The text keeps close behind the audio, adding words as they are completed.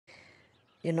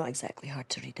You're not exactly hard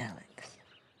to read, Alex.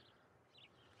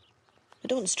 But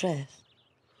don't stress.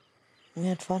 We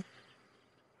had fun.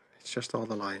 It's just all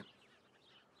the lying.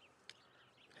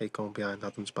 Hate going behind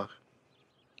Adam's back.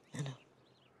 I know.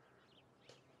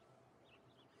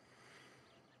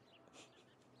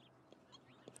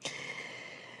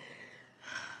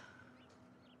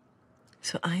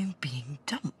 So I'm being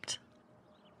dumped.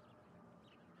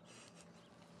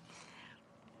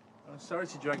 I'm sorry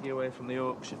to drag you away from the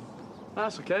auction.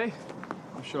 That's okay.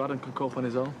 I'm sure Adam can cope on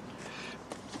his own.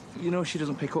 You know, if she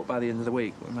doesn't pick up by the end of the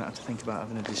week, we might have to think about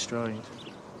having her destroyed.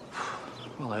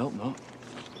 Well, I hope not.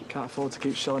 Can't afford to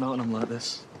keep showing out on them like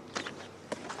this.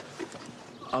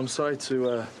 I'm sorry to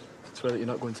hear that you're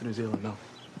not going to New Zealand now.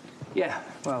 Yeah,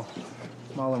 well,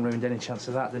 Marlon ruined any chance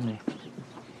of that, didn't he?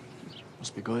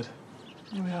 Must be good.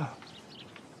 Here we are.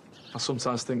 I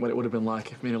sometimes think what it would have been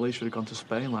like if me and Alicia had gone to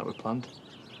Spain like we planned.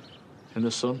 In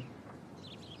the sun,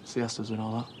 siestas and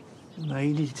all that. No,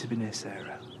 you needed to be near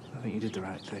Sarah. I think you did the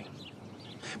right thing.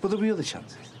 But there'll be other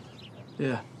chances.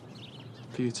 Yeah.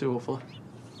 For you too, hopefully.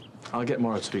 I'll get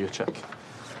Moira to do your check.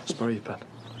 Just borrow your pen.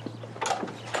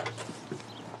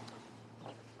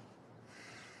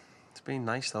 It's been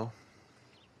nice, though.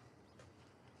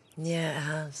 Yeah, it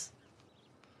has.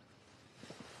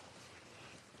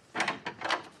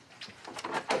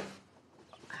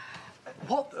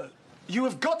 What? You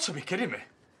have got to be kidding me.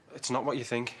 It's not what you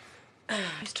think.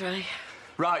 Let's try.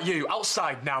 Right, you,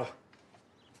 outside now.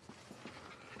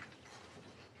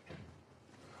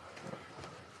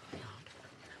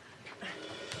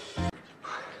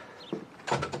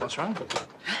 What's wrong?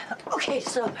 Okay,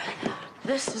 so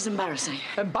this is embarrassing.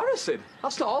 Embarrassing?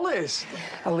 That's not all it is.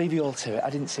 I'll leave you all to it. I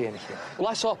didn't see anything. Well,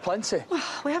 I saw plenty. Well,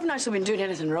 we haven't actually been doing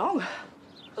anything wrong.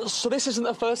 So this isn't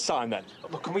the first time, then?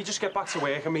 Look, can we just get back to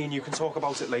work? I mean, you can talk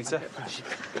about it later.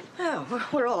 Oh,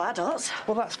 we're all adults.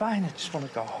 Well, that's fine. I just want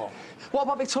to go home. What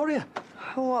about Victoria?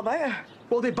 Well, what about her?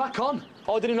 Well, they're back on.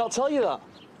 Oh, did he not tell you that?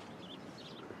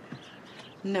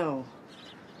 No.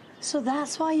 So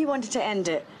that's why you wanted to end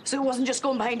it? So it wasn't just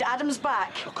going behind Adam's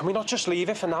back? Look, can we not just leave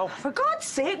it for now? For God's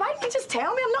sake, why didn't you just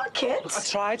tell me? I'm not a kid. I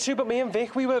tried to, but me and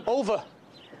Vic, we were... Over.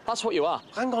 That's what you are.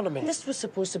 Hang on a minute. This was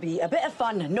supposed to be a bit of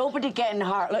fun, nobody getting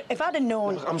hurt. Look, if I'd have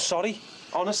known... Look, I'm sorry,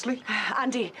 honestly.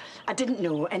 Andy, I didn't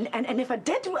know, and if I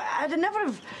did, I'd have never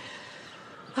have...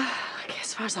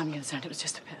 As far as I'm concerned, it was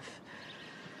just a bit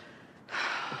of...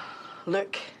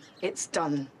 Look, it's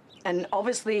done. And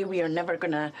obviously we are never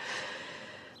gonna...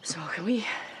 So can we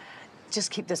just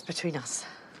keep this between us?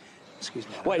 Excuse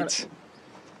me. Wait.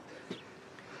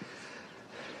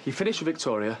 You finish with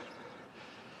Victoria.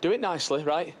 Do it nicely,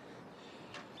 right?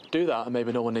 Do that and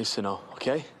maybe no one needs to know,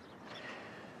 OK?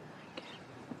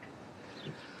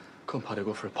 Come, Paddy,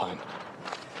 go for a pint.